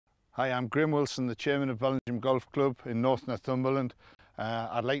Hi, I'm Graham Wilson, the chairman of Bellingham Golf Club in North Northumberland.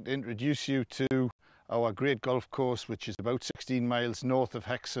 I'd like to introduce you to our great golf course, which is about 16 miles north of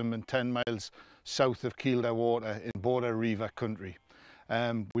Hexham and 10 miles south of Kielder Water in Border Reaver country.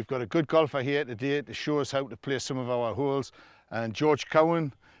 We've got a good golfer here today to show us how to play some of our holes, and George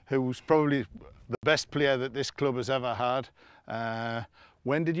Cowan, who's probably the best player that this club has ever had.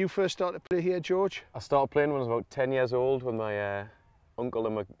 When did you first start to play here, George? I started playing when I was about 10 years old, when my uncle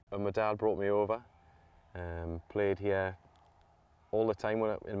and my dad brought me over. Played here all the time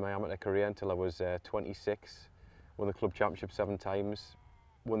in my amateur career until I was 26. Won the club championship 7 times,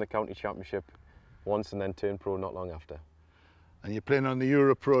 won the county championship once, and then turned pro not long after. And you're playing on the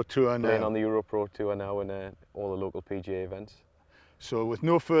Euro Pro Tour now? Playing on the Euro Pro Tour now in all the local PGA events. So with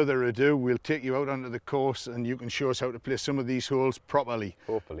no further ado, we'll take you out onto the course and you can show us how to play some of these holes properly.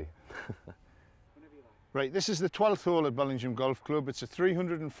 Hopefully. Right, this is the 12th hole at Bellingham Golf Club. It's a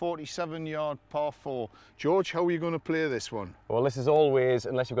 347-yard par 4. George, how are you going to play this one? Well, this is always,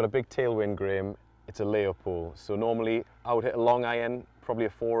 unless you've got a big tailwind, Graham, it's a layup hole. So normally I would hit a long iron, probably a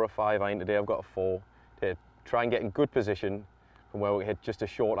 4 or 5 iron. Today I've got a 4 to try and get in good position from where we hit just a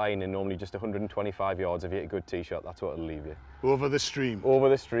short iron in, normally just 125 yards. If you hit a good tee shot, that's what it'll leave you. Over the stream? Over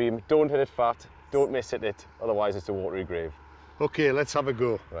the stream. Don't hit it fat, don't miss hit it, otherwise it's a watery grave. Okay, let's have a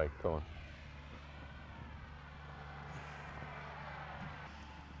go. Right, come on.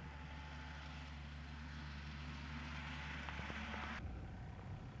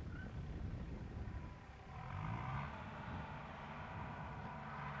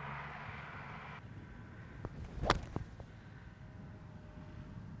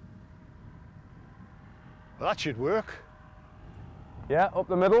 Well, that should work. Yeah, up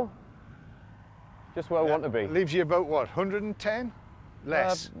the middle. Just where I want to be. It leaves you about, what, 110?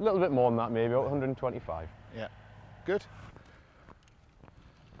 Less? A little bit more than that, maybe, about 125. Yeah, good.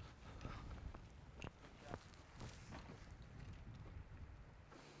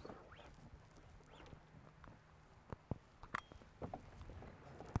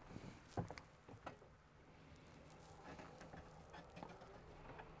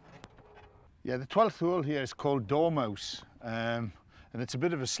 Yeah, the 12th hole here is called Dormouse, and it's a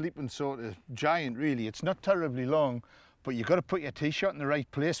bit of a sleeping sort of giant, really. It's not terribly long, but you've got to put your tee shot in the right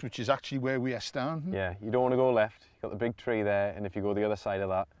place, which is actually where we are standing. Yeah, you don't want to go left. You've got the big tree there, and if you go the other side of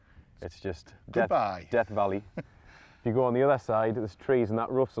that, it's just goodbye. Death Valley. If you go on the other side, there's trees, and that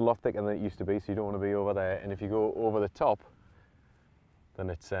rough's a lot thicker than it used to be, so you don't want to be over there. And if you go over the top, then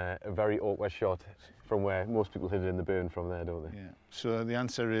it's a very awkward shot from where most people hit it in the burn from there, don't they? Yeah. So the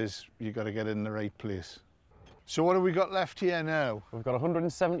answer is you've got to get it in the right place. So what have we got left here now? We've got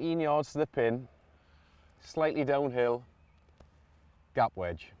 117 yards to the pin, slightly downhill, gap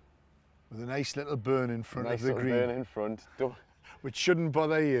wedge. With a nice little burn in front of the green. Nice little burn in front. Which shouldn't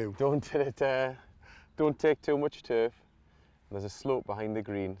bother you. Don't hit it, don't take too much turf. And there's a slope behind the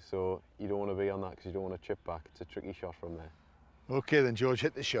green, so you don't want to be on that because you don't want to chip back. It's a tricky shot from there. Okay then, George,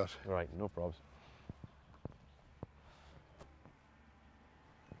 hit the shot. Right, no probs.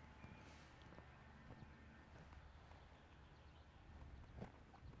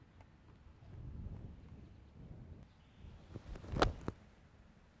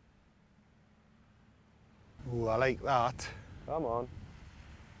 Oh, I like that. Come on.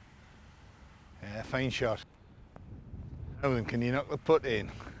 Yeah, fine shot. Now then, can you knock the putt in?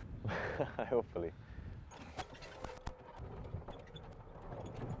 Hopefully.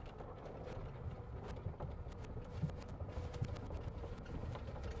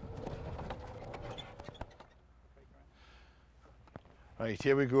 Right,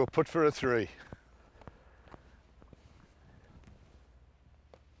 here we go, putt for a 3.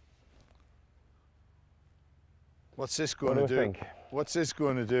 What's this going to do? Think? What's this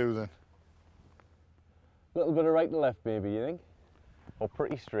going to do then? A little bit of right to left, maybe, you think? Or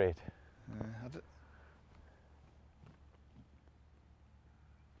pretty straight?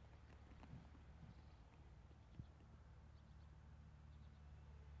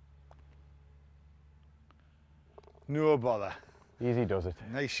 No bother. Easy does it.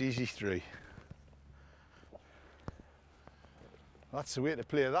 Nice, easy 3. That's the way to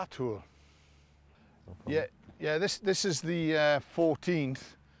play that hole. No yeah. This is the 14th,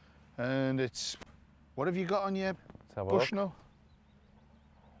 and it's. What have you got on your bush now?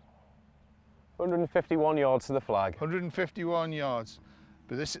 151 yards to the flag. 151 yards.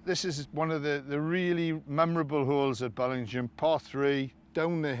 But this is one of the really memorable holes at Bellingham. Par 3,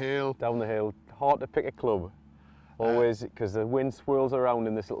 down the hill. Down the hill. Hard to pick a club. Always, because the wind swirls around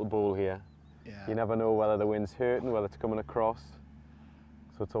in this little bowl here. Yeah. You never know whether the wind's hurting, whether it's coming across.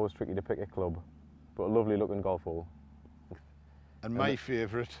 So it's always tricky to pick a club. But a lovely looking golf hole. And my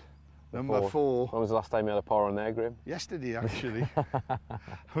favourite, Number 4. When was the last time you had a par on there, Graham? Yesterday, actually.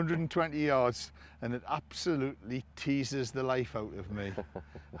 120 yards, and it absolutely teases the life out of me.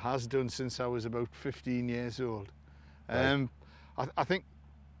 It has done since I was about 15 years old. Right. I think,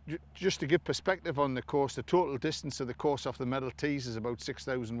 just to give perspective on the course, the total distance of the course off the metal tees is about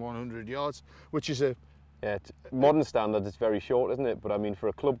 6,100 yards, which is a... Yeah, modern standards, it's very short, isn't it? But I mean, for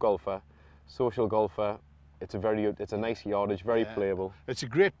a club golfer, social golfer, it's a nice yardage, very playable. It's a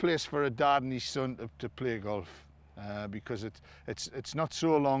great place for a dad and his son to play golf, because it's not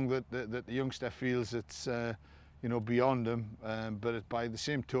so long that the youngster feels it's you know, beyond them, but by the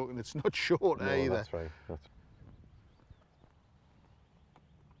same token, it's not short either. That's right.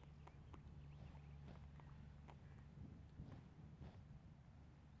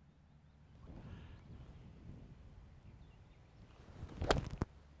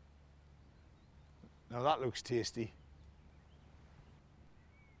 Now that looks tasty.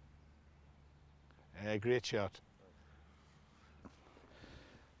 Great shot.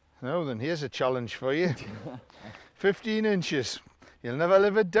 Now then, here's a challenge for you. 15 inches. You'll never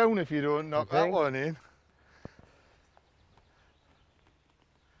live it down if you don't knock that one in.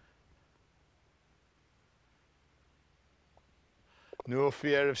 No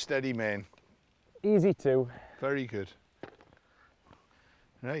fear of steady, man. Easy too. Very good.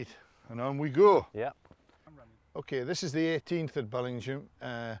 Right, and on we go. Yep. Okay, this is the 18th at Bellingham.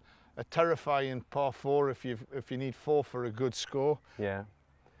 A terrifying par 4 if you need 4 for a good score. Yeah.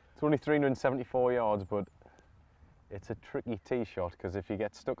 It's only 374 yards, but it's a tricky tee shot, because if you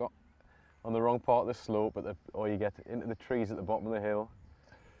get stuck on the wrong part of the slope or you get into the trees at the bottom of the hill,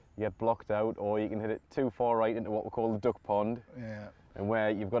 you get blocked out, or you can hit it too far right into what we call the duck pond. Yeah. And where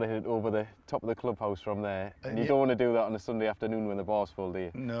you've got to hit it over the top of the clubhouse from there. And you don't want to do that on a Sunday afternoon when the bar's full, do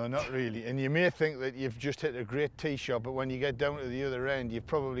you? No, not really. And you may think that you've just hit a great tee shot, but when you get down to the other end, you've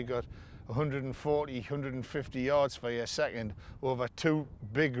probably got 140, 150 yards for your second over 2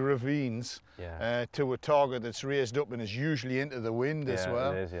 big ravines, to a target that's raised up and is usually into the wind as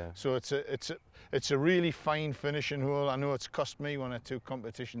well. It is, yeah. So it's a really fine finishing hole. I know it's cost me 1 or 2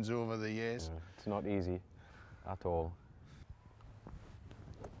 competitions over the years. Yeah, it's not easy at all.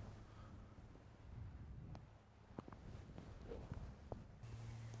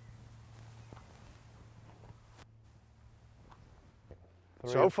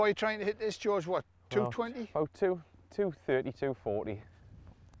 So how far are you trying to hit this, George? What, 220? About 230, 240.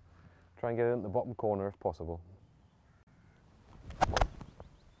 Try and get it in the bottom corner if possible.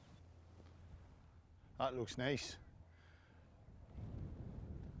 That looks nice.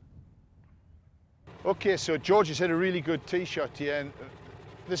 Okay, so George has hit a really good tee shot here, and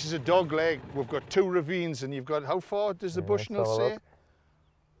this is a dog leg. We've got 2 ravines, and you've got, how far does the Bushnell say?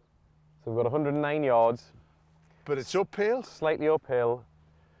 So we've got 109 yards. But it's uphill? Slightly uphill.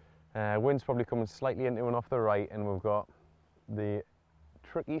 Wind's probably coming slightly into and off the right, and we've got the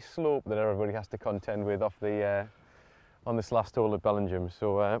tricky slope that everybody has to contend with off the on this last hole at Bellingham.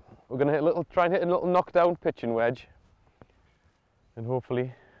 So we're going to try and hit a little knockdown pitching wedge, and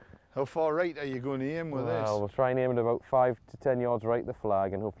hopefully. How far right are you going to aim with this? Well, we'll try and aim it about 5 to 10 yards right of the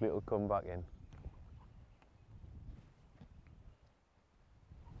flag, and hopefully it'll come back in.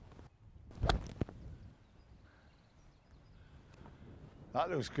 That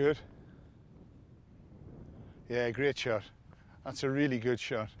looks good. Yeah, great shot. That's a really good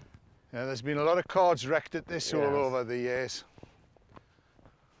shot. Yeah, there's been a lot of cards wrecked at this hole over the years.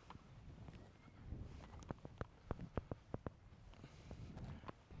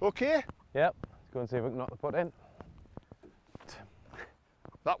 Okay? Yep, let's go and see if we can knock the putt in.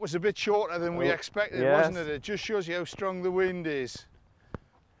 That was a bit shorter than we expected, wasn't it? It just shows you how strong the wind is.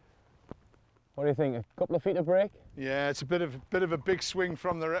 What do you think? A couple of feet of break? Yeah, it's a bit of a big swing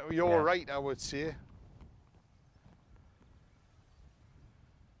from your right, I would say.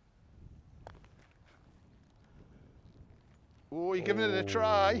 Oh, you're giving it a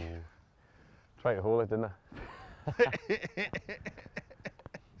try. Tried to hold it, didn't I?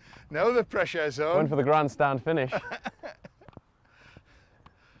 Now the pressure's on. Went for the grandstand finish.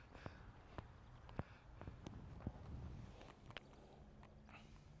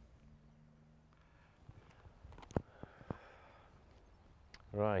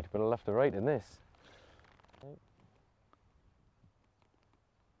 Right, bit of left to right in this.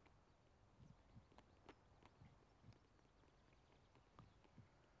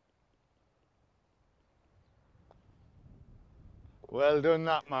 Well done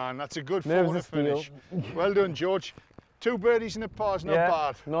that, man. That's a good four to finish. Well done, George. 2 birdies and a par's not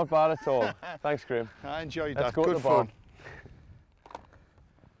bad. Not bad at all. Thanks, Graham. I enjoyed Let's that. go Good to the fun. barn.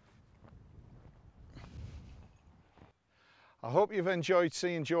 I hope you've enjoyed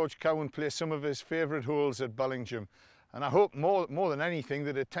seeing George Cowan play some of his favourite holes at Bellingham, and I hope more than anything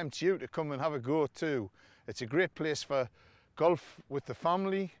that it tempts you to come and have a go too. It's a great place for golf with the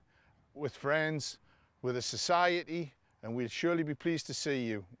family, with friends, with a society, and we'll surely be pleased to see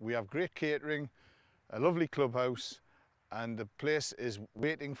you. We have great catering, a lovely clubhouse, and the place is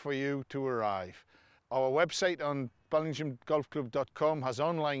waiting for you to arrive. Our website on BellinghamGolfClub.com has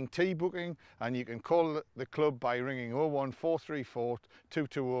online tee booking, and you can call the club by ringing 01434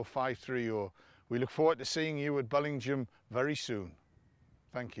 220 530. We look forward to seeing you at Bellingham very soon.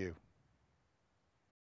 Thank you.